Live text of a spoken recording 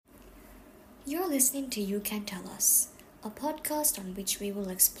You're listening to You Can Tell Us, a podcast on which we will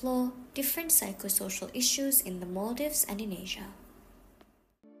explore different psychosocial issues in the Maldives and in Asia.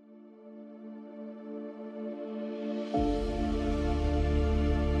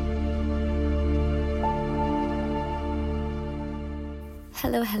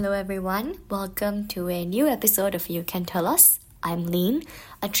 Hello everyone. Welcome to a new episode of You Can Tell Us. I'm Lean,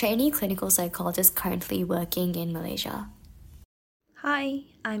 a trainee clinical psychologist currently working in Malaysia. Hi,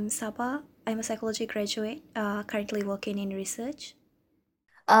 I'm Saba. I'm a psychology graduate, currently working in research.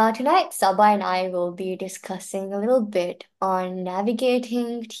 Tonight, Saba and I will be discussing a little bit on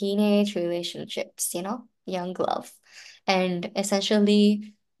navigating teenage relationships, young love, and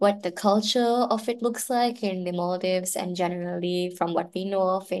essentially what the culture of it looks like in the Maldives and generally from what we know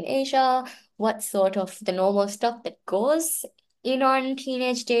of in Asia, what sort of the normal stuff that goes in on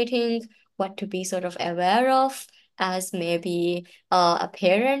teenage dating, what to be sort of aware of as maybe a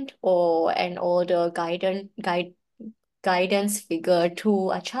parent or an older guidance figure to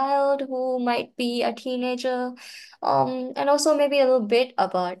a child who might be a teenager. And also maybe a little bit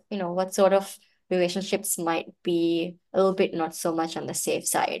about, what sort of relationships might be a little bit not so much on the safe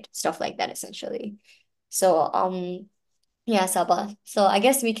side, stuff like that, essentially. So, yeah, Sabah. So I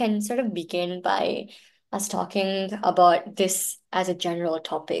guess we can sort of begin by us talking about this as a general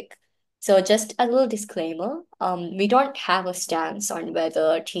topic. So just a little disclaimer, we don't have a stance on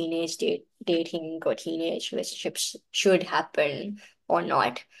whether dating or teenage relationships should happen or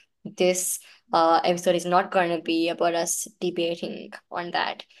not. This episode is not going to be about us debating on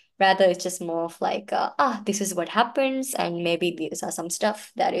that. Rather, it's just more of like, this is what happens, and maybe these are some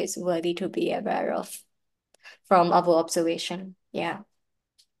stuff that is worthy to be aware of from our observation. Yeah.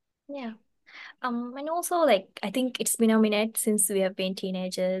 Yeah. And also I think it's been a minute since we have been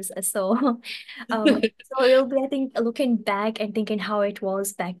teenagers. So it'll be I think looking back and thinking how it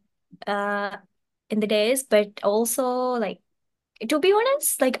was back uh in the days, but also to be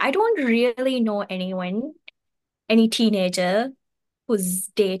honest, I don't really know anyone, any teenager who's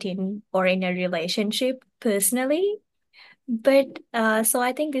dating or in a relationship personally. But so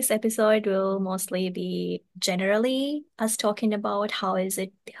I think this episode will mostly be generally us talking about how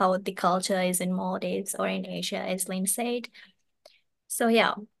the culture is in Maldives or in Asia, as Lynn said. So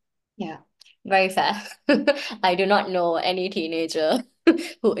yeah, Yeah. Very fair. I do not know any teenager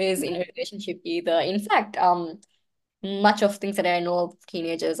who is in a relationship either. In fact, much of things that I know of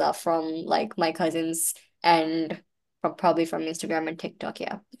teenagers are from like my cousins and probably from Instagram and TikTok.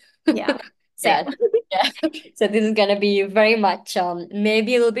 Yeah. yeah, same. Yeah. Yeah. So this is gonna be very much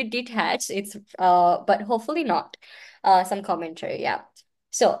maybe a little bit detached. It's but hopefully not. Some commentary, yeah.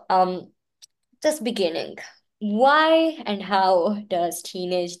 So just beginning. Why and how does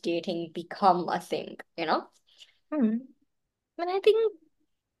teenage dating become a thing, you know? Hmm. I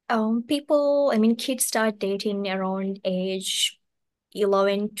think people, I mean kids start dating around age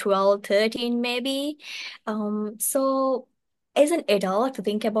 11, 12, 13 maybe. So as an adult to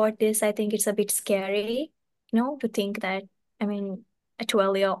think about this, I think it's a bit scary, to think that, I mean, a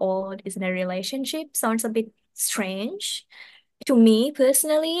 12-year-old is in a relationship sounds a bit strange to me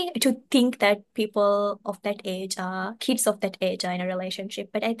personally to think that kids of that age are in a relationship.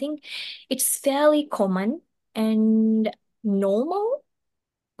 But I think it's fairly common and normal,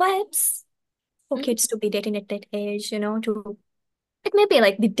 perhaps, for Mm. kids to be dating at that age, to it may be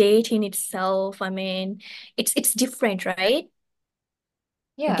like the dating itself. I mean, it's different, right?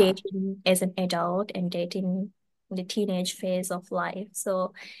 Yeah. Dating as an adult and dating in the teenage phase of life.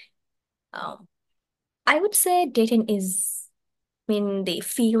 So, um, I would say dating is, I mean, the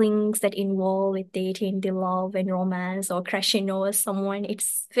feelings that involve with dating, the love and romance or crushing over someone,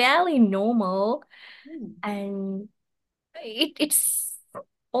 it's fairly normal, Mm. and it's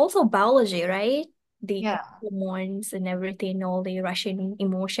also biology, right? The Yeah. hormones and everything, all the rushing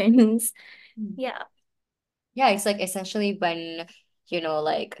emotions. Mm. Yeah. Yeah, it's like essentially when,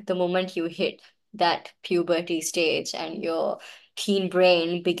 like the moment you hit that puberty stage and your teen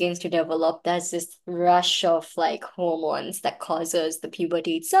brain begins to develop, there's this rush of like hormones that causes the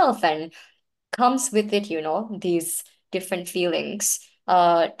puberty itself and comes with it, these different feelings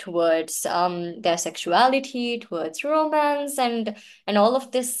towards their sexuality, towards romance, and all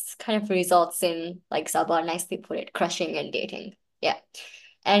of this kind of results in, like Sabah nicely put it, crushing and dating. Yeah.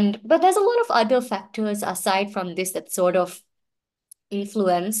 And but there's a lot of other factors aside from this that sort of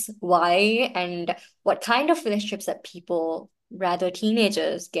influence why and what kind of relationships that people, rather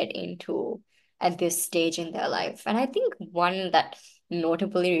teenagers, get into at this stage in their life. And I think one that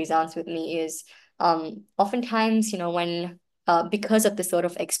notably resounds with me is oftentimes, when because of the sort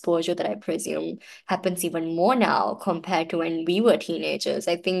of exposure that I presume happens even more now compared to when we were teenagers.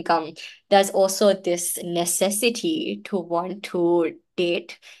 I think there's also this necessity to want to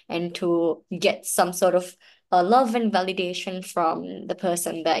date and to get some sort of love and validation from the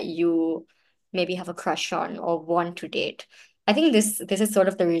person that you maybe have a crush on or want to date. I think this is sort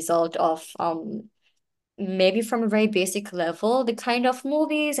of the result of maybe from a very basic level, the kind of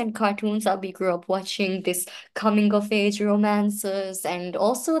movies and cartoons that we grew up watching, this coming of age romances, and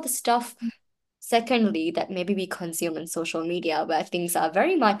also the stuff, secondly, that maybe we consume in social media, where things are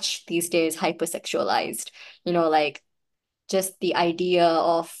very much these days hypersexualized. Like just the idea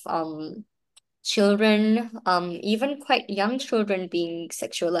of children, even quite young children being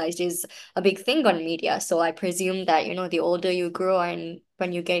sexualized is a big thing on media. So I presume that, the older you grow and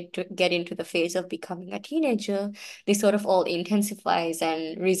when you get into the phase of becoming a teenager, this sort of all intensifies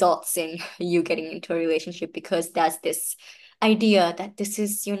and results in you getting into a relationship because there's this idea that this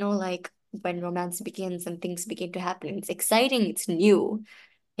is, like when romance begins and things begin to happen. It's exciting, it's new.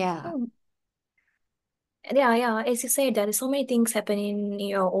 Yeah. Mm. Yeah, yeah. As you said, there are so many things happening in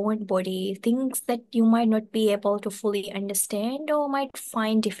your own body, things that you might not be able to fully understand or might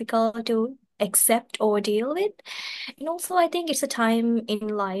find difficult to accept or deal with. And also, I think it's a time in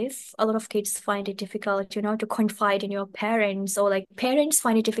life, a lot of kids find it difficult, to confide in your parents, or like parents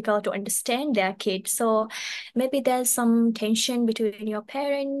find it difficult to understand their kids. So maybe there's some tension between your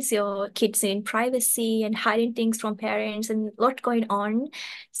parents, your kids in privacy and hiding things from parents, and a lot going on.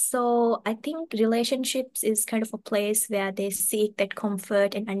 So I think relationships is kind of a place where they seek that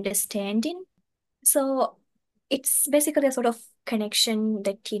comfort and understanding. So it's basically a sort of connection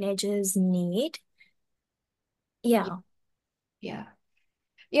that teenagers need. Yeah. Yeah.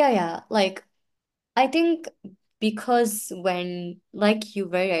 Yeah, yeah. Like I think because when, like you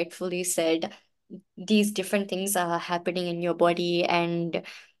very rightfully said, these different things are happening in your body and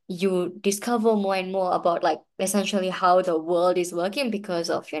you discover more and more about like essentially how the world is working because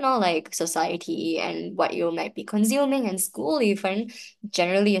of, like society and what you might be consuming and school even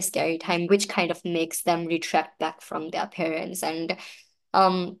generally a scary time, which kind of makes them retract back from their parents. And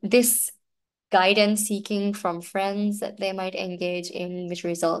this guidance seeking from friends that they might engage in, which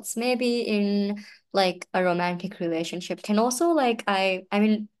results maybe in like a romantic relationship, can also like I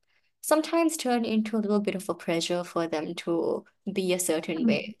mean sometimes turn into a little bit of a pressure for them to be a certain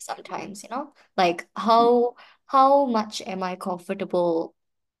way sometimes, like how much am I comfortable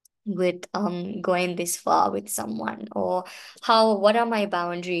with going this far with someone, or what are my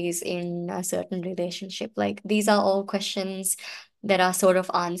boundaries in a certain relationship? Like these are all questions that are sort of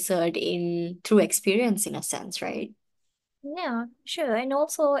answered in through experience in a sense, right? Yeah, sure. And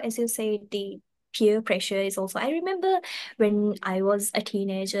also, as you say, the peer pressure is also. I remember when I was a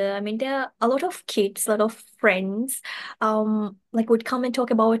teenager, I mean, there are a lot of kids, a lot of friends, like would come and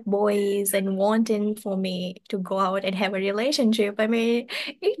talk about boys and wanting for me to go out and have a relationship. I mean,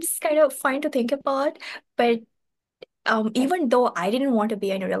 it's kind of fun to think about, but even though I didn't want to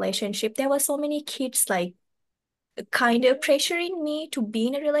be in a relationship, there were so many kids like kind of pressuring me to be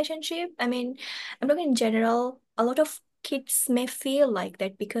in a relationship. I mean, I'm talking in general, a lot of kids may feel like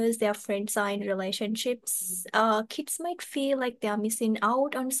that because their friends are in relationships. Kids might feel like they are missing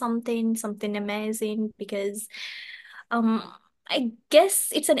out on something amazing because um I guess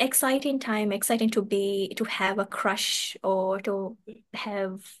it's an exciting time, exciting to have a crush or to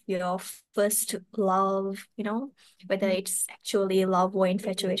have your first love, whether it's actually love or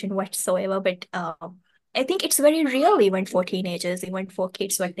infatuation whatsoever. But I think it's very real even for teenagers, even for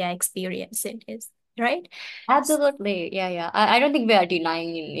kids, what they're experiencing is, right? Absolutely. Yeah, yeah. I don't think we are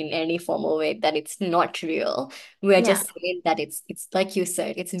denying in any formal way that it's not real. We're Yeah. just saying that it's like you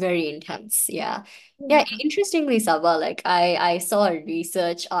said, it's very intense. Yeah. Yeah, Yeah. interestingly, Sabah, like I saw a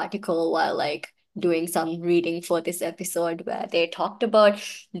research article while like doing some reading for this episode where they talked about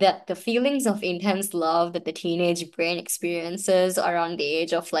that the feelings of intense love that the teenage brain experiences around the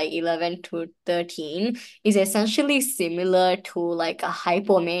age of like 11 to 13 is essentially similar to like a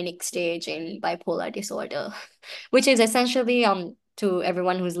hypomanic stage in bipolar disorder, which is essentially to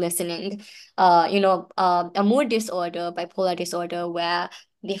everyone who's listening, a mood disorder, bipolar disorder, where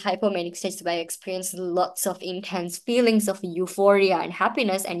the hypomanic stage where you experience lots of intense feelings of euphoria and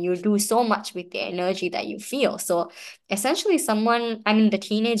happiness, and you do so much with the energy that you feel. So essentially, the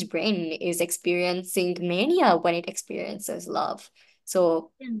teenage brain is experiencing mania when it experiences love. So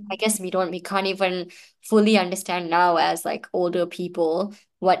Yeah. I guess we can't even fully understand now as like older people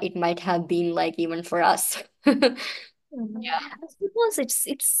what it might have been like even for us. I suppose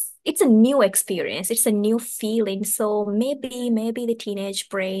it's a new experience. It's a new feeling. So maybe the teenage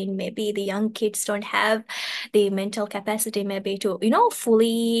brain, maybe the young kids don't have the mental capacity maybe to,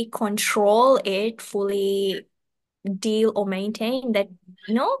 fully control it, fully deal or maintain that,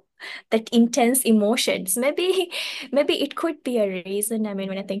 you know, that intense emotions. Maybe it could be a reason. I mean,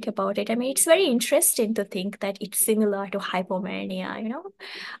 when I think about it, I mean, it's very interesting to think that it's similar to hypomania.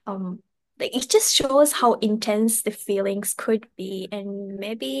 um like it just shows how intense the feelings could be, and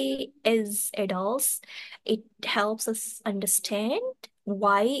maybe as adults it helps us understand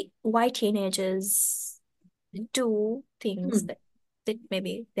why teenagers do things Hmm. that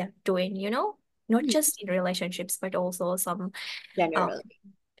maybe they're doing, not Hmm. just in relationships but also some um Generally.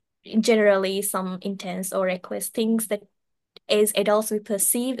 generally some intense or reckless things that as adults we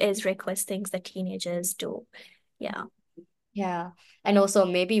perceive as reckless things that teenagers do. Yeah. Yeah. And also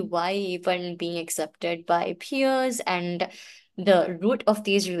maybe why even being accepted by peers and the root of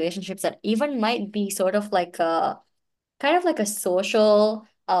these relationships that even might be sort of like a kind of like a social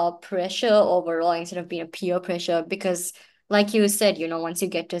pressure overall instead of being a peer pressure because like you said, once you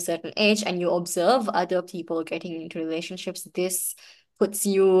get to a certain age and you observe other people getting into relationships, this puts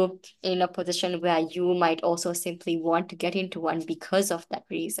you in a position where you might also simply want to get into one because of that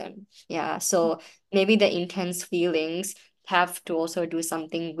reason. Yeah, so maybe the intense feelings have to also do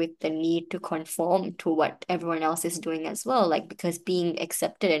something with the need to conform to what everyone else is doing as well, like because being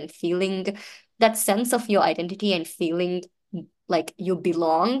accepted and feeling that sense of your identity and feeling like you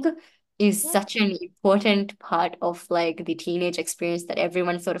belong is such an important part of like the teenage experience that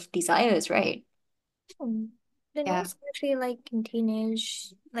everyone sort of desires, right? Hmm. Then Yeah. also I feel like in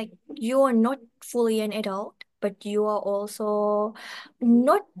teenage, like you are not fully an adult, but you are also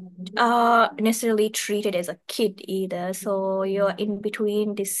not necessarily treated as a kid either. So you're in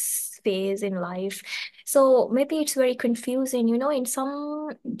between this phase in life. So maybe it's very confusing, in some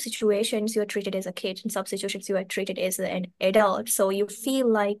situations you're treated as a kid, in some situations you are treated as an adult. So you feel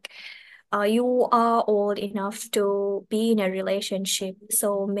like you are old enough to be in a relationship.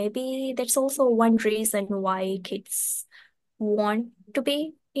 So maybe that's also one reason why kids want to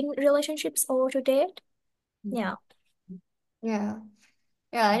be in relationships or to date. Mhm. Yeah. Yeah.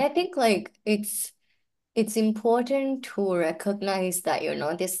 Yeah, and I think like it's important to recognize that,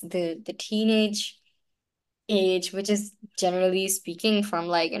 this the teenage age, which is generally speaking from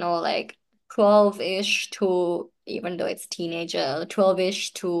like, like 12-ish to even though it's teenager,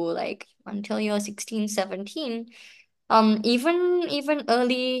 12-ish to like until you're 16, 17. Even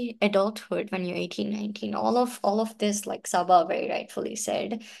early adulthood when you're 18, 19, all of this, like Sabah very rightfully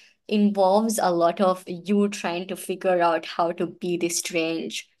said, involves a lot of you trying to figure out how to be this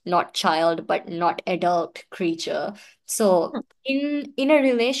strange, not child, but not adult creature. So in a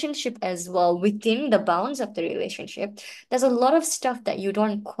relationship as well, within the bounds of the relationship, there's a lot of stuff that you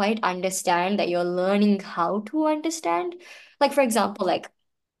don't quite understand that you're learning how to understand. Like for example, like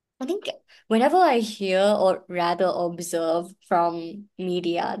I think whenever I hear or rather observe from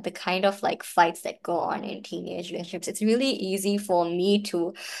media the kind of like fights that go on in teenage relationships, it's really easy for me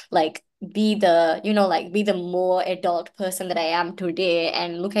to like be the more adult person that I am today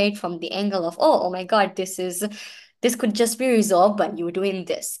and look at it from the angle of, oh my God, this could just be resolved by you doing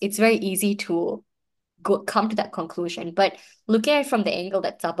this. It's very easy to come to that conclusion. But looking at it from the angle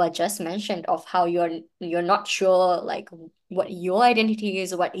that Sabah just mentioned of how you're not sure like what your identity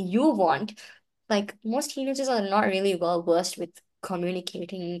is, what you want, like most teenagers are not really well versed with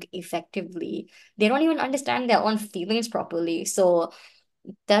communicating effectively. They don't even understand their own feelings properly. So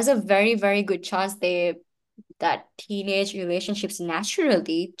there's a very, very good chance that teenage relationships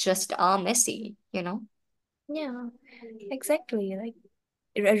naturally just are messy. Yeah, exactly. Like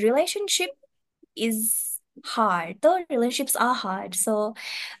a relationship is hard. The relationships are hard. So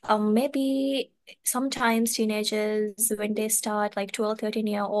maybe sometimes teenagers, when they start like 12,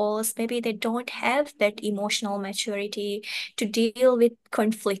 13-year olds, maybe they don't have that emotional maturity to deal with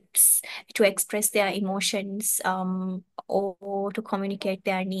conflicts, to express their emotions, or to communicate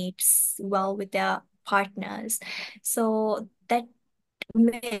their needs well with their partners. So that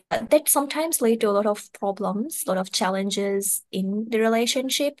sometimes lead to a lot of problems, a lot of challenges in the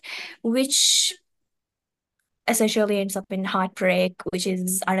relationship, which essentially ends up in heartbreak, which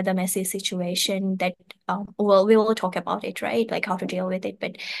is another messy situation that, well, we will talk about it, right? Like how to deal with it.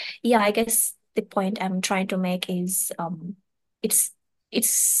 But yeah, I guess the point I'm trying to make is it's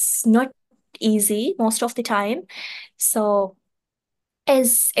it's not easy most of the time. So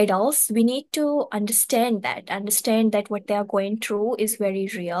as adults, we need to understand that what they are going through is very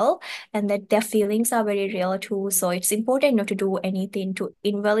real and that their feelings are very real too. So it's important not to do anything to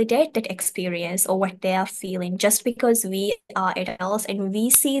invalidate that experience or what they are feeling just because we are adults and we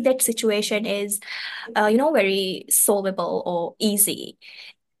see that situation is, very solvable or easy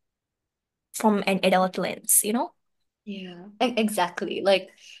from an adult lens, you know? Yeah, exactly. Like,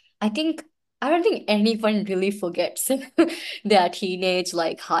 I think I don't think anyone really forgets their teenage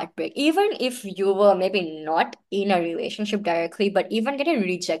like heartbreak. Even if you were maybe not in a relationship directly, but even getting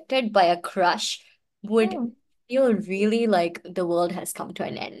rejected by a crush would Mm, feel really like the world has come to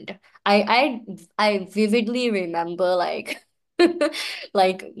an end. I vividly remember like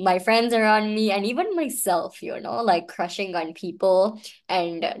like my friends around me and even myself, like crushing on people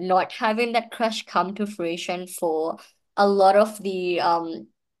and not having that crush come to fruition for a lot of the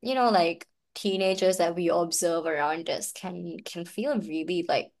like teenagers that we observe around us can feel really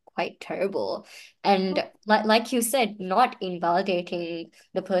like quite terrible. mm, And like you said, not invalidating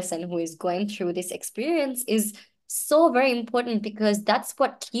the person who is going through this experience is so very important because that's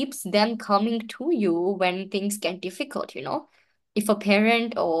what keeps them coming to you when things get difficult. If a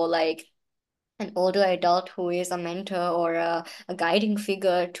parent or like an older adult who is a mentor or a guiding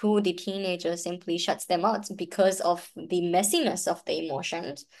figure to the teenager simply shuts them out because of the messiness of the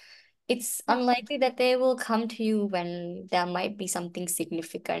emotions, it's unlikely that they will come to you when there might be something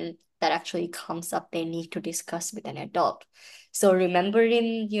significant that actually comes up they need to discuss with an adult. So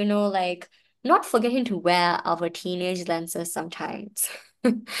remembering, like not forgetting to wear our teenage lenses sometimes,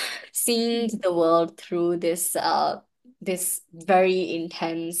 seeing the world through this very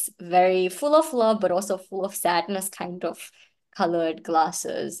intense, very full of love, but also full of sadness kind of colored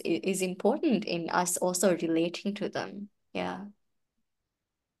glasses is important in us also relating to them. Yeah.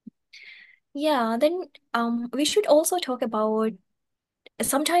 yeah, then we should also talk about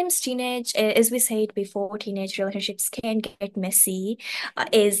sometimes as we said before, teenage relationships can get messy,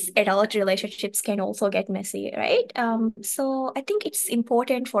 as adult relationships can also get messy, right? So I think it's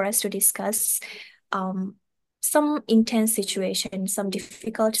important for us to discuss um some intense situations, some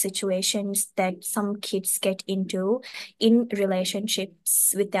difficult situations that some kids get into in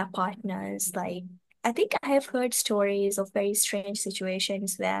relationships with their partners. Like, I think I have heard stories of very strange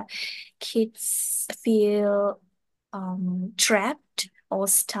situations where kids feel trapped or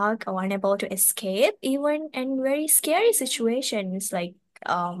stuck or unable to escape, even in very scary situations like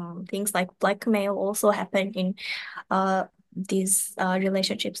things like blackmail also happen in uh these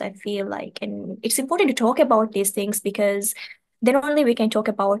relationships, I feel like. And it's important to talk about these things because then only we can talk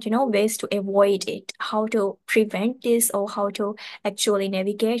about, ways to avoid it, how to prevent this, or how to actually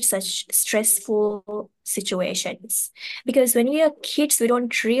navigate such stressful situations. Because when we are kids, we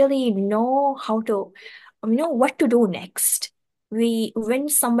don't really know how to, what to do next. When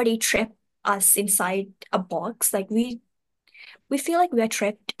somebody trap us inside a box, like we feel like we are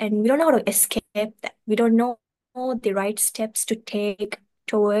trapped and we don't know how to escape that. We don't know the right steps to take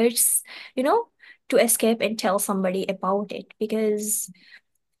towards, you know, to escape and tell somebody about it. Because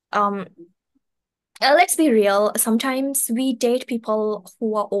um let's be real, sometimes we date people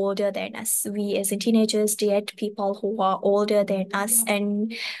who are older than us. We as in teenagers date people who are older than us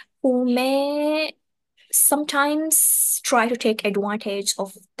and who may sometimes try to take advantage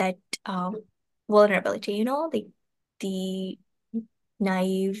of that vulnerability, the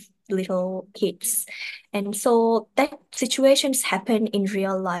naive little kids. And so that situations happen in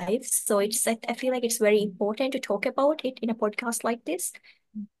real life. So I feel like it's very important to talk about it in a podcast like this.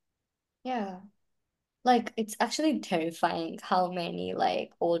 Yeah. Like it's actually terrifying how many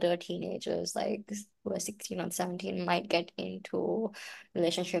like older teenagers like who are 16 or 17 might get into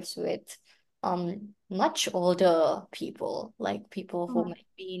relationships with much older people, like people who Mm, might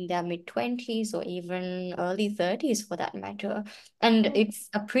be in their mid-20s or even early 30s for that matter. And mm, it's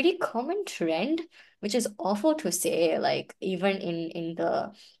a pretty common trend, which is awful to say, like even in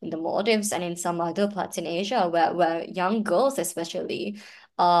the Maldives and in some other parts in Asia where young girls especially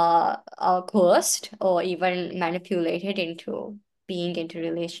are coerced or even manipulated into being into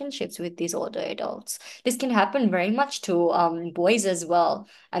relationships with these older adults. This can happen very much to boys as well.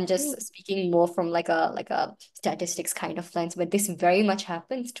 I'm mm. just speaking more from like a statistics kind of lens, but this very much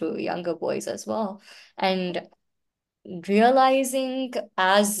happens to younger boys as well. And realizing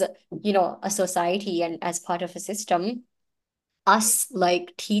as a society and as part of a system, us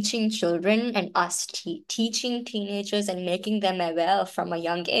like teaching children and us teaching teenagers and making them aware from a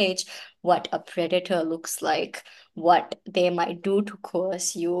young age what a predator looks like, what they might do to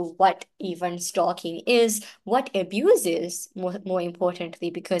coerce you, what even stalking is, what abuse is, more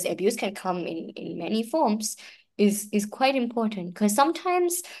importantly, because abuse can come in many forms, is quite important because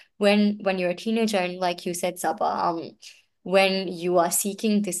sometimes when you're a teenager and like you said, Saba, when you are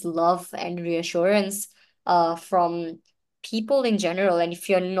seeking this love and reassurance from people in general, and if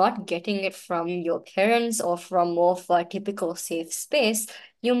you're not getting it from your parents or from more of a typical safe space,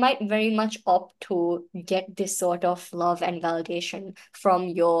 you might very much opt to get this sort of love and validation from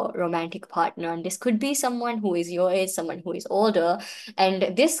your romantic partner. And this could be someone who is your age, someone who is older,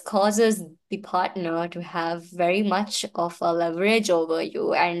 and this causes the partner to have very much of a leverage over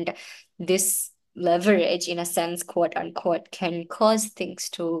you. And this leverage, in a sense, quote unquote, can cause things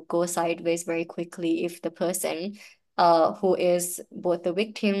to go sideways very quickly if the person who is both the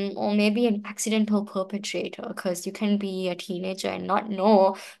victim or maybe an accidental perpetrator, because you can be a teenager and not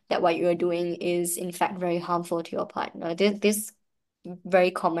know that what you're doing is in fact very harmful to your partner. This very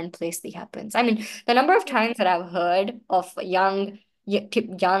commonplacely happens. I mean, the number of times that I've heard of young,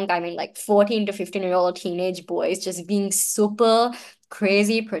 I mean, like 14 to 15-year-old teenage boys just being super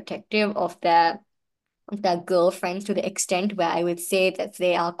crazy protective of their girlfriends to the extent where I would say that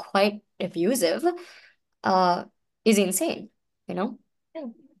they are quite abusive, uh, is insane, you know? Yeah.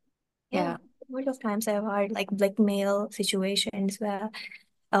 Yeah. Yeah. A lot of times I've had like blackmail situations where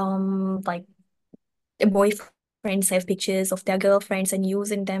like boyfriends have pictures of their girlfriends and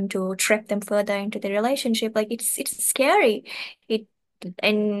using them to trap them further into the relationship. Like it's scary. It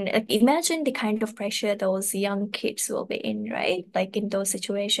and like, imagine the kind of pressure those young kids will be in, right? Like in those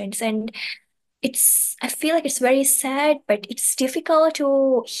situations. And I feel like it's very sad, but it's difficult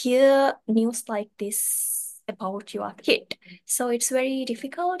to hear news like this about your kid. So it's very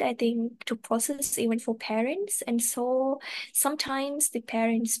difficult, I think, to process even for parents. And so sometimes the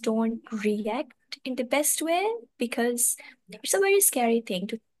parents don't react in the best way because it's a very scary thing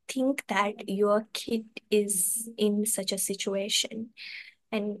to think that your kid is in such a situation.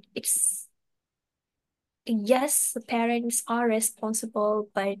 And it's yes, the parents are responsible,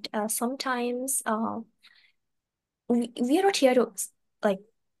 but sometimes we are not here to like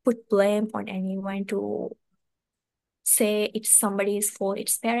put blame on anyone to say it's somebody's fault,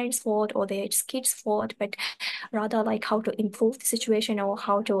 it's parents' fault, or it's kids' fault, but rather like how to improve the situation or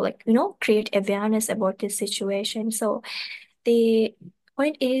how to like, create awareness about this situation. So the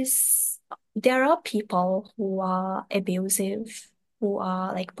point is there are people who are abusive, who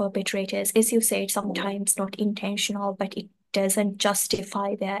are like perpetrators, as you said, sometimes not intentional, but it doesn't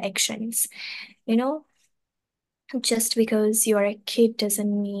justify their actions. You know, just because you're a kid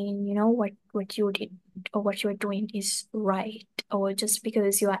doesn't mean, what you did or what you're doing is right. Or just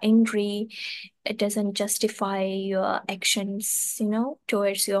because you are angry, it doesn't justify your actions,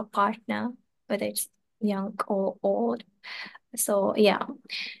 towards your partner, whether it's young or old. So yeah.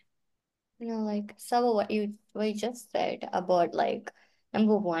 Like Saba, what you just said about like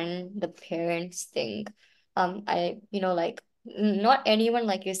number one, the parents thing. Like not anyone,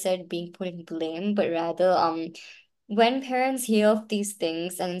 like you said, being put in blame, but rather when parents hear of these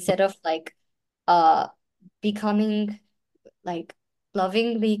things and instead of like uh becoming like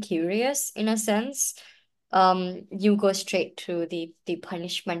lovingly curious in a sense, you go straight to the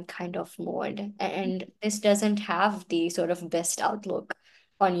punishment kind of mode, and this doesn't have the sort of best outlook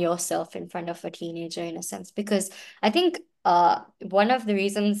on yourself in front of a teenager in a sense, because I think one of the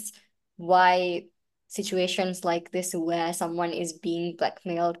reasons why situations like this where someone is being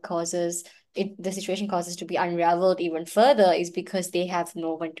blackmailed causes the situation causes to be unraveled even further is because they have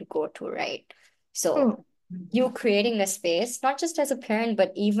no one to go to, right? So Mm, you creating a space, not just as a parent,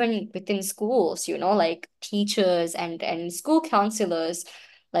 but even within schools, like teachers and school counselors,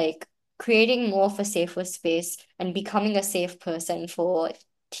 like creating more of a safer space and becoming a safe person for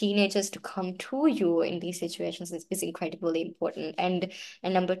teenagers to come to you in these situations is incredibly important. And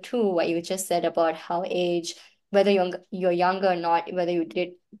number two, what you just said about how age, whether you're younger or not, whether you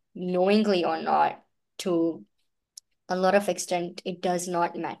did knowingly or not, to a lot of extent it does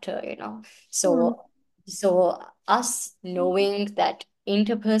not matter. mm, So us knowing that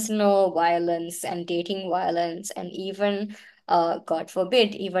interpersonal violence and dating violence and even God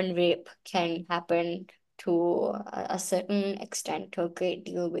forbid even rape can happen to a certain extent, to a great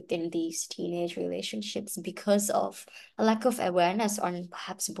deal within these teenage relationships because of a lack of awareness on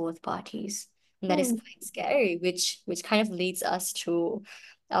perhaps both parties. And that is mm, quite scary, which kind of leads us to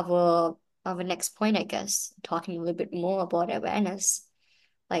our our next point, I guess, talking a little bit more about awareness.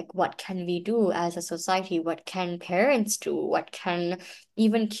 Like, what can we do as a society? What can parents do? What can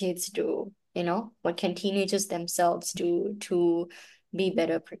even kids do? What can teenagers themselves do to be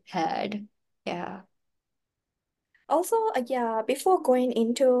better prepared? Yeah. Also, yeah, before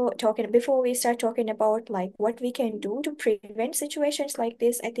we start talking about like what we can do to prevent situations like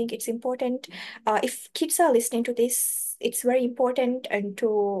this, I think it's important, if kids are listening to this, it's very important and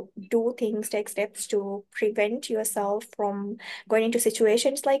to do things, take steps to prevent yourself from going into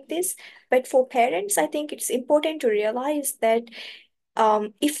situations like this. But for parents, I think it's important to realize that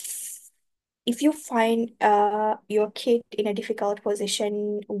if you find your kid in a difficult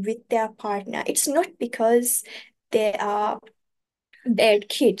position with their partner, it's not because they are bad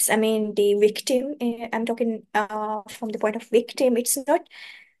kids. I mean, the victim, I'm talking from the point of victim, it's not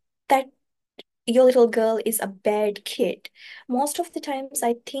that your little girl is a bad kid. Most of the times,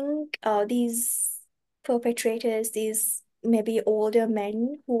 I think these perpetrators, these maybe older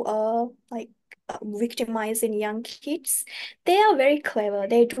men who are like victimizing young kids, they are very clever.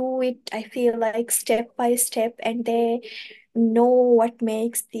 They do it, I feel like, step by step, and they know what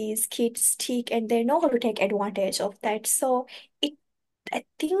makes these kids tick, and they know how to take advantage of that. So it I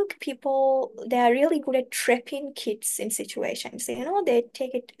think people, they are really good at trapping kids in situations. They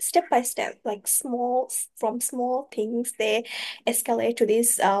take it step by step, like from small things, they escalate to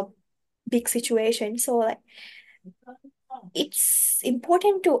this big situation. So like it's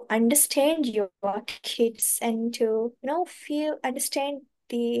important to understand your kids and to, understand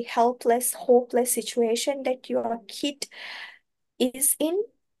the helpless, hopeless situation that your kid is in,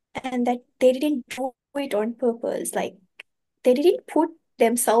 and that they didn't do it on purpose. Like they didn't put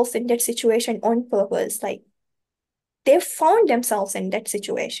themselves in that situation on purpose. Like they found themselves in that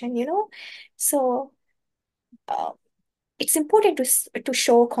situation. So uh, it's important to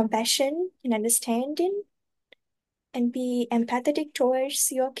show compassion and understanding and be empathetic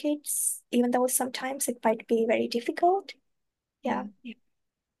towards your kids, even though sometimes it might be very difficult. Yeah. Yeah.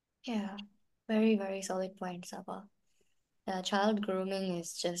 Yeah. Very, very solid point, Sabah. Child grooming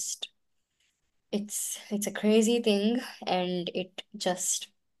is just it's a crazy thing, and it just,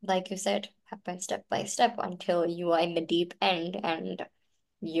 like you said, happens step by step until you are in the deep end and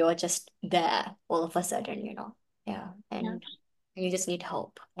you're just there all of a sudden, Yeah. Yeah. And you just need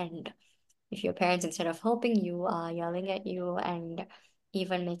help. And if your parents, instead of helping you, are yelling at you and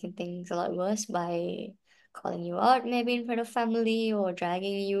even making things a lot worse by calling you out maybe in front of family or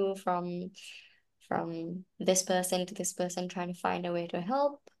dragging you from this person to this person trying to find a way to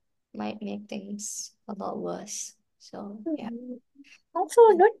help, might make things a lot worse. So yeah. Mhm. Also,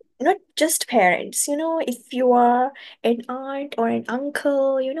 not just parents, if you are an aunt or an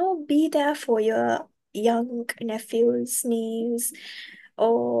uncle, be there for your young nephews, niece,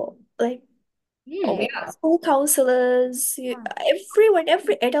 or like Yeah. school counselors. Everyone,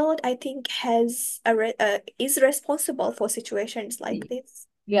 every adult, I think, is responsible for situations like this.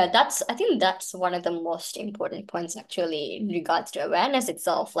 Yeah, I think that's one of the most important points actually in regards to awareness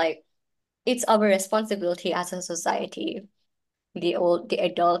itself. Like, it's our responsibility as a society, the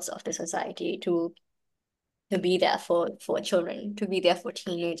adults of the society, to be there for children, to be there for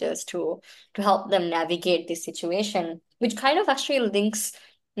teenagers, to help them navigate this situation, which kind of actually links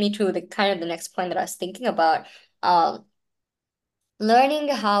me to the next point that I was thinking about. Um, Learning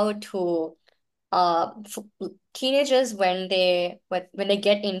how to teenagers, when they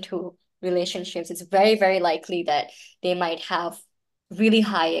get into relationships, it's very, very likely that they might have really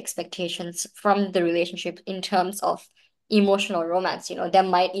high expectations from the relationship in terms of emotional romance. There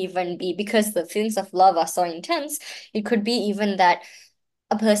might even be, because the feelings of love are so intense, it could be even that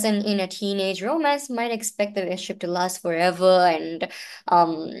a person in a teenage romance might expect the relationship to last forever, and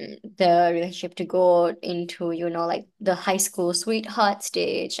um the relationship to go into, like the high school sweetheart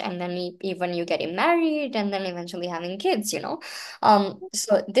stage, and then even you getting married and then eventually having kids.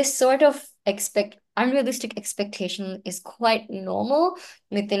 So this sort of expect unrealistic expectation is quite normal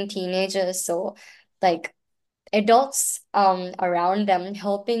within teenagers. So like adults around them,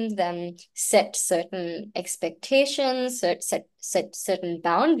 helping them set certain expectations, set certain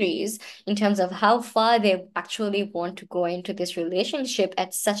boundaries in terms of how far they actually want to go into this relationship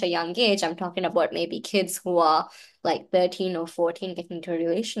at such a young age. I'm talking about maybe kids who are like 13 or 14 getting into a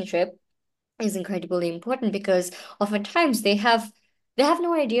relationship, is incredibly important, because oftentimes they have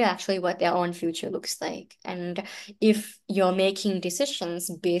no idea actually what their own future looks like. And if you're making decisions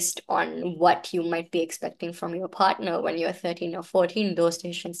based on what you might be expecting from your partner when you're 13 or 14, those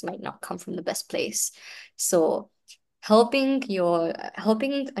decisions might not come from the best place. So helping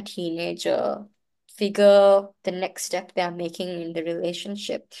a teenager figure the next step they're making in the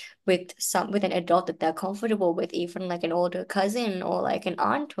relationship with an adult that they're comfortable with, even like an older cousin or like an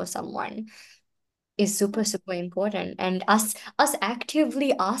aunt or someone, is super, super important. And us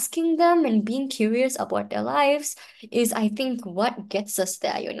actively asking them and being curious about their lives is, I think, what gets us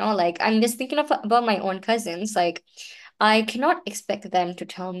there, you know? Like, I'm just thinking about my own cousins. Like, I cannot expect them to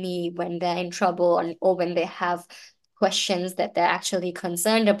tell me when they're in trouble, or when they have questions that they're actually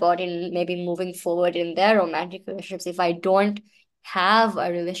concerned about in maybe moving forward in their romantic relationships, if I don't have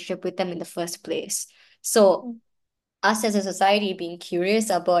a relationship with them in the first place. So Mm. us as a society being curious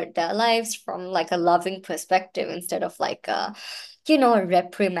about their lives from like a loving perspective, instead of like a,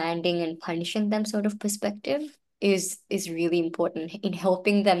 reprimanding and punishing them sort of perspective, is really important in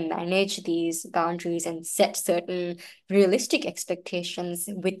helping them manage these boundaries and set certain realistic expectations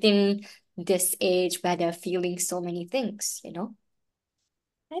within this age where they're feeling so many things, you know?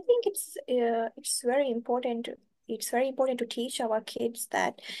 I think it's very important. It's very important to teach our kids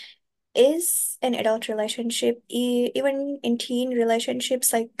that is an adult relationship, even in teen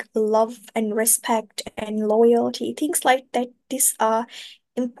relationships, like love and respect and loyalty, things like that. These are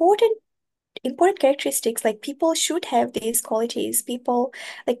important important characteristics. Like people should have these qualities. People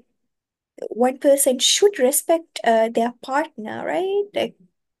like one person should respect their partner, right? Like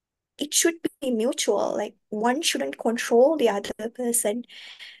it should be mutual. Like one shouldn't control the other person,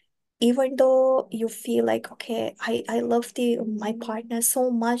 even though you feel like, okay, I love the my partner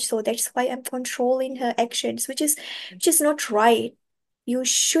so much, so that's why I'm controlling her actions, which is not right. You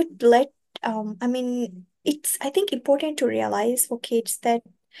should let I mean, it's I think important to realize for kids that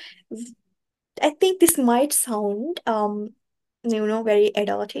I think this might sound very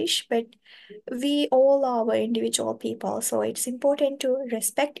adultish, but we all are individual people, so it's important to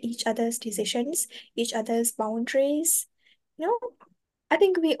respect each other's decisions, each other's boundaries. You know, I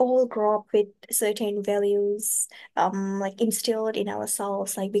think we all grow up with certain values, like instilled in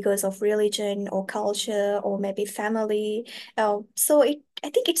ourselves, like because of religion or culture or maybe family. I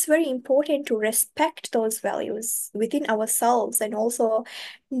think it's very important to respect those values within ourselves, and also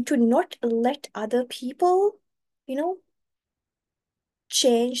to not let other people, you know,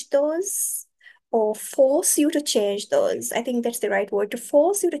 change those or force you to change those. I think that's the right word, to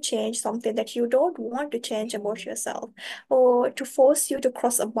force you to change something that you don't want to change about yourself, or to force you to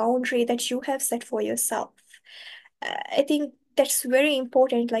cross a boundary that you have set for yourself. I think that's very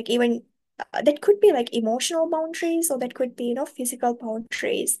important. Like even that could be like emotional boundaries, or that could be, physical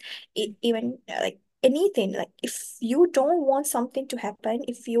boundaries. Even like anything. Like if you don't want something to happen,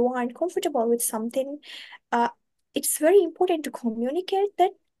 if you aren't comfortable with something, uh, it's very important to communicate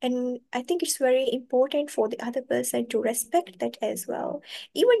that. And I think it's very important for the other person to respect that as well.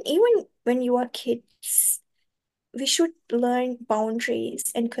 Even when you are kids, we should learn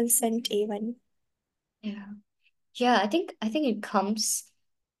boundaries and consent even. Yeah. Yeah, I think it comes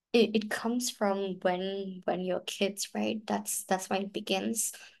from when you're kids, right? That's when it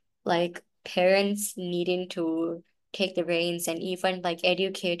begins. Like parents needing to take the reins, and even like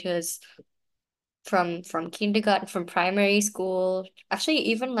educators from kindergarten, from primary school, actually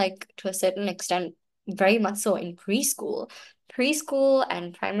even like to a certain extent, very much so in preschool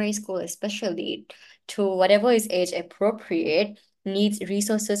and primary school, especially, to whatever is age appropriate, needs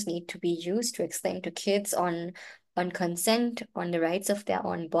resources need to be used to explain to kids on consent, on the rights of their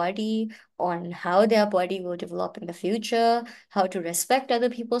own body, on how their body will develop in the future, how to respect other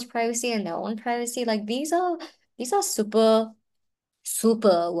people's privacy and their own privacy. Like these are super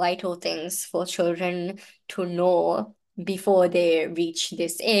super vital things for children to know before they reach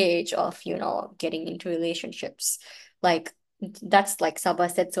this age of, getting into relationships. Like that's, like Sabah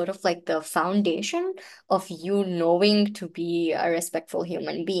said, sort of like the foundation of you knowing to be a respectful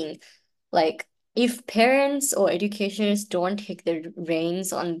human being. Like, if parents or educators don't take the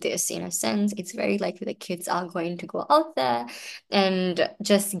reins on this, in a sense, it's very likely the kids are going to go out there and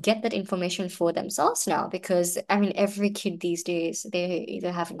just get that information for themselves now. Because, I mean, every kid these days, they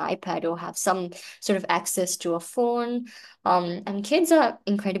either have an iPad or have some sort of access to a phone. And kids are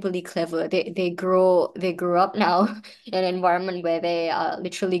incredibly clever. They grew up now in an environment where they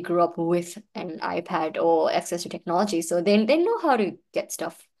literally grew up with an iPad or access to technology. So they know how to get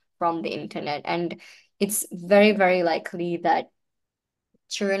stuff from the internet. And it's very, very likely that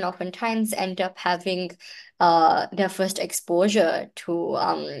children oftentimes end up having their first exposure to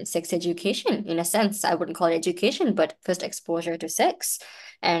sex education. In a sense, I wouldn't call it education, but first exposure to sex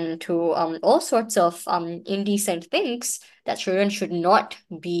and to all sorts of indecent things that children should not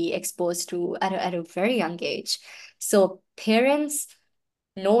be exposed to at a very young age. So parents,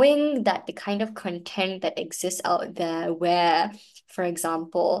 knowing that the kind of content that exists out there, where, for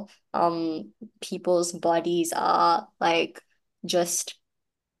example, people's bodies are like just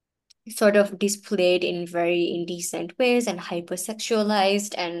sort of displayed in very indecent ways and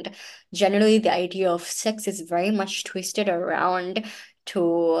hypersexualized. And generally, the idea of sex is very much twisted around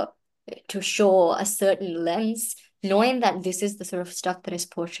to show a certain lens. Knowing that this is the sort of stuff that is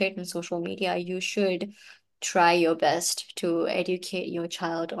portrayed in social media, you should try your best to educate your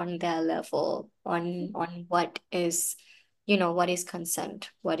child on their level, on what is, what is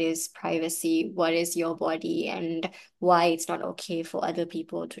consent, what is privacy, what is your body, and why it's not okay for other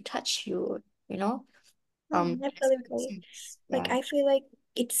people to touch you, you know? Does that make Absolutely. sense? Like Yeah. I feel like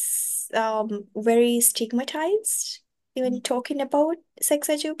it's very stigmatized even talking about sex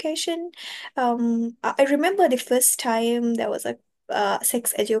education. I remember the first time there was a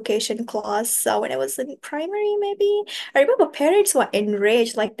sex education class when I was in primary, maybe. I remember parents were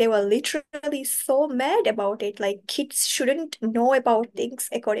enraged, like they were literally so mad about it. Like kids shouldn't know about things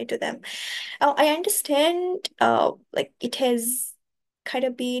according to them. I understand, like it has kind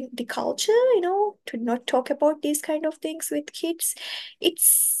of been the culture, to not talk about these kind of things with kids.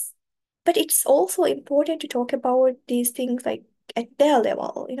 It's, but it's also important to talk about these things like at their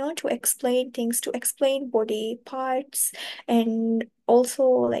level, to explain things, to explain body parts, and also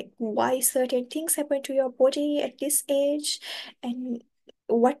like why certain things happen to your body at this age, and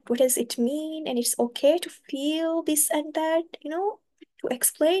what does it mean, and it's okay to feel this and that, to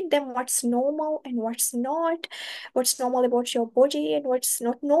explain them what's normal and what's normal about your body and what's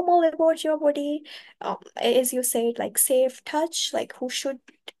not normal about your body. As you said, like safe touch, like who should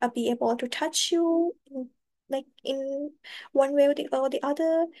be able to touch you, like in one way or the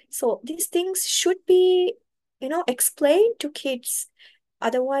other. So these things should be, explained to kids.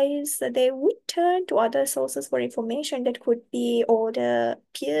 Otherwise, they would turn to other sources for information that could be older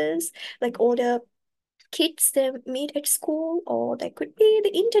peers, like older kids they meet at school, or there could be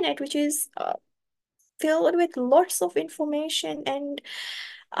the internet, which is filled with lots of information, and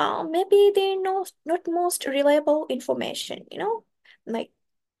maybe they know not most reliable information, like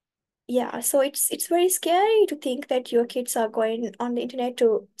yeah. So it's very scary to think that your kids are going on the internet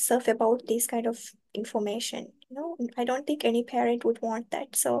to surf about this kind of information. I don't think any parent would want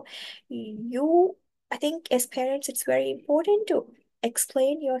that. So you, I think as parents, it's very important to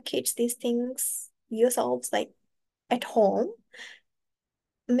explain your kids these things yourselves, like at home.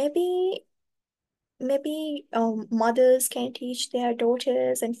 Maybe mothers can teach their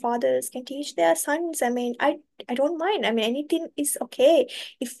daughters and fathers can teach their sons. I mean, I don't mind. I mean, anything is okay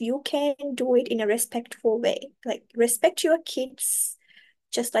if you can do it in a respectful way. Like respect your kids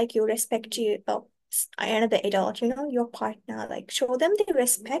just like you respect another adult, your partner. Like show them the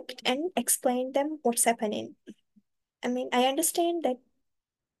respect and explain them what's happening. I mean, I understand that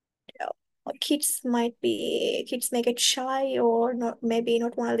kids may get shy or not, maybe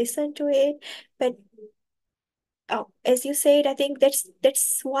not want to listen to it, but as you said, I think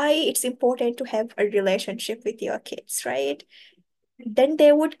that's why it's important to have a relationship with your kids, right? Then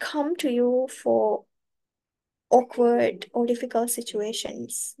they would come to you for awkward or difficult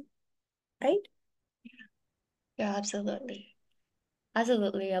situations, right? Yeah, absolutely.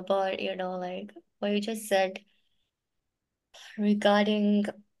 Absolutely. About, like what you just said regarding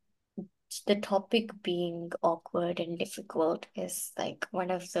the topic being awkward and difficult is like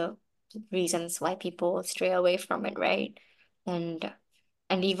one of the reasons why people stray away from it, right? And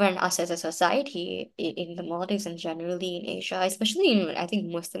even us as a society in the Maldives and generally in Asia, especially in I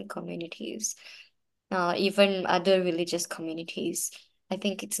think Muslim communities, even other religious communities. I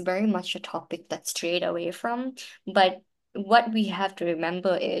think it's very much a topic that's strayed away from. But what we have to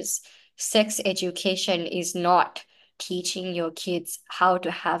remember is sex education is not teaching your kids how to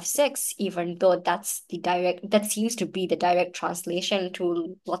have sex, even though that seems to be the direct translation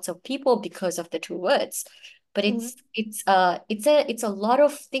to lots of people because of the two words. But Mm. it's a lot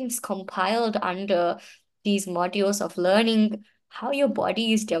of things compiled under these modules of learning how your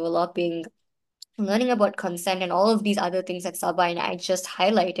body is developing, learning about consent and all of these other things that Sabah and I just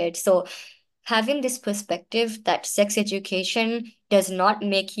highlighted. So having this perspective that sex education does not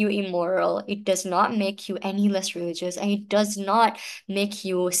make you immoral, it does not make you any less religious, and it does not make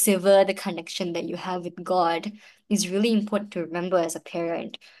you sever the connection that you have with God is really important to remember as a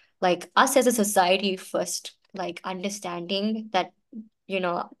parent. Like us as a society first, like understanding that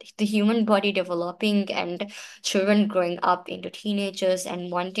the human body developing and children growing up into teenagers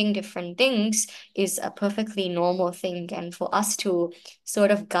and wanting different things is a perfectly normal thing. And for us to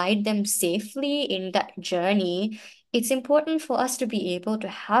sort of guide them safely in that journey, it's important for us to be able to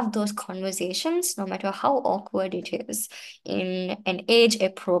have those conversations, no matter how awkward it is, in an age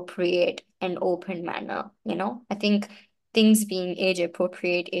appropriate and open manner. I think things being age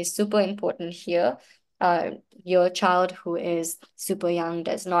appropriate is super important here. uh, your child who is super young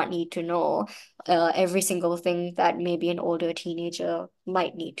does not need to know every single thing that maybe an older teenager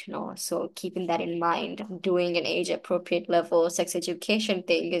might need to know. So keeping that in mind, doing an age appropriate level sex education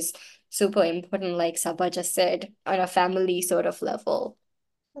thing is super important, like Sabah just said, on a family sort of level.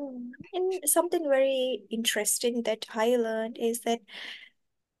 And something very interesting that I learned is that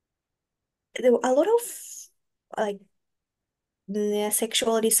there were a lot of like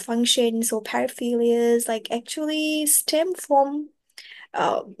sexual dysfunctions or paraphilias like actually stem from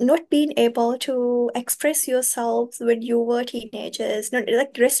not being able to express yourselves when you were teenagers, not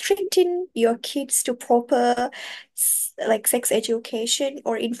like restricting your kids to proper like sex education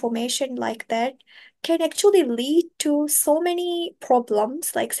or information like that can actually lead to so many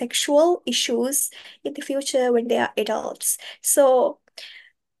problems like sexual issues in the future when they are adults. So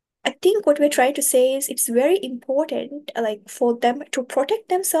I think what we're trying to say is it's very important like for them to protect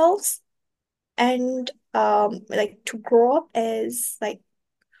themselves and like to grow up as like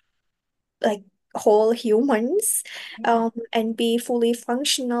whole humans and be fully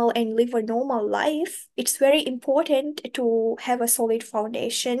functional and live a normal life. It's very important to have a solid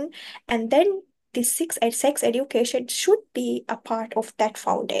foundation, and then the sex education should be a part of that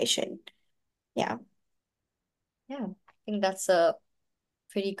foundation. Yeah. Yeah, I think that's a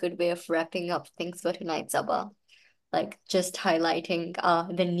pretty good way of wrapping up things for tonight, Sabah. Like just highlighting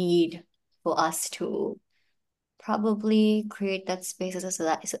the need for us to probably create that space as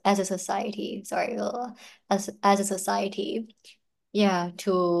a society, sorry, as a society, yeah,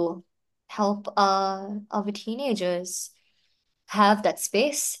 to help our teenagers have that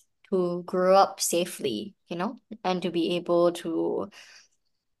space to grow up safely, and to be able to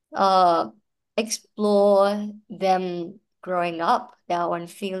uh explore them growing up, their own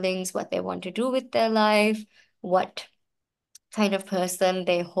feelings, what they want to do with their life, what kind of person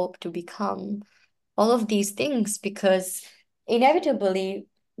they hope to become, all of these things, because inevitably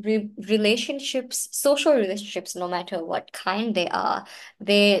relationships, social relationships, no matter what kind they are,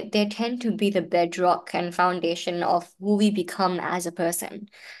 they tend to be the bedrock and foundation of who we become as a person.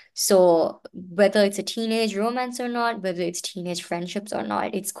 So whether it's a teenage romance or not, whether it's teenage friendships or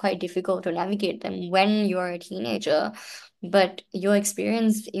not, it's quite difficult to navigate them when you're a teenager. But your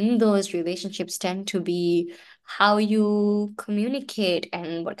experience in those relationships tend to be how you communicate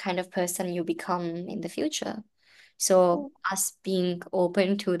and what kind of person you become in the future. So, us being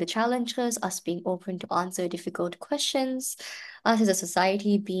open to the challenges, us being open to answer difficult questions, us as a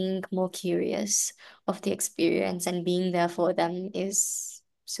society being more curious of the experience and being there for them is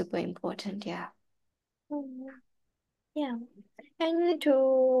super important. Yeah. Mhm. Yeah. And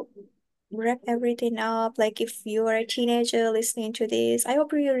to wrap everything up, like if you are a teenager listening to this, I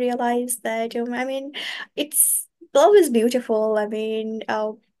hope you realize that, I mean, it's love is beautiful. I mean,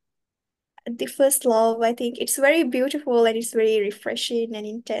 the first love, I think it's very beautiful and it's very refreshing and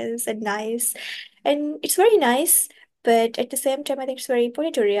intense and nice. And it's very nice, but at the same time, I think it's very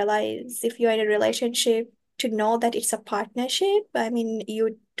important to realize if you're in a relationship to know that it's a partnership. I mean,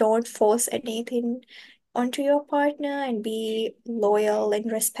 you don't force anything onto your partner and be loyal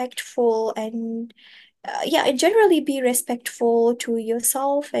and respectful and yeah, and generally be respectful to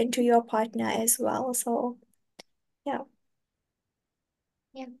yourself and to your partner as well. So yeah.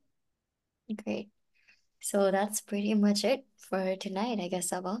 Yeah. Great. So that's pretty much it for tonight, I guess,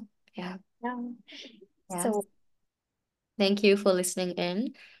 Sabah. Yeah. Yeah. Yeah. So Thank you for listening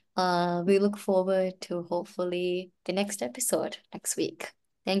in. We look forward to hopefully the next episode next week.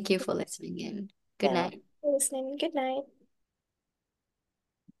 Thank you for listening in. Good yeah, night. listening. Good night.